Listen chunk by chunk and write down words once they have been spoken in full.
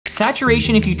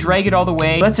Saturation, if you drag it all the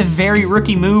way, that's a very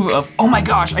rookie move of, oh my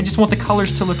gosh, I just want the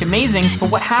colors to look amazing.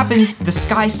 But what happens, the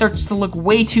sky starts to look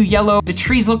way too yellow, the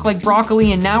trees look like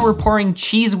broccoli, and now we're pouring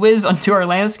cheese whiz onto our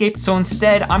landscape. So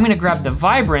instead, I'm gonna grab the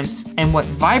Vibrance, and what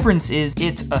Vibrance is,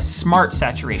 it's a smart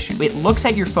saturation. It looks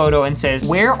at your photo and says,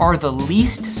 where are the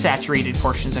least saturated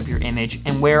portions of your image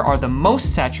and where are the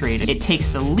most saturated? It takes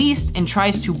the least and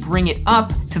tries to bring it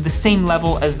up to the same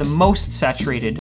level as the most saturated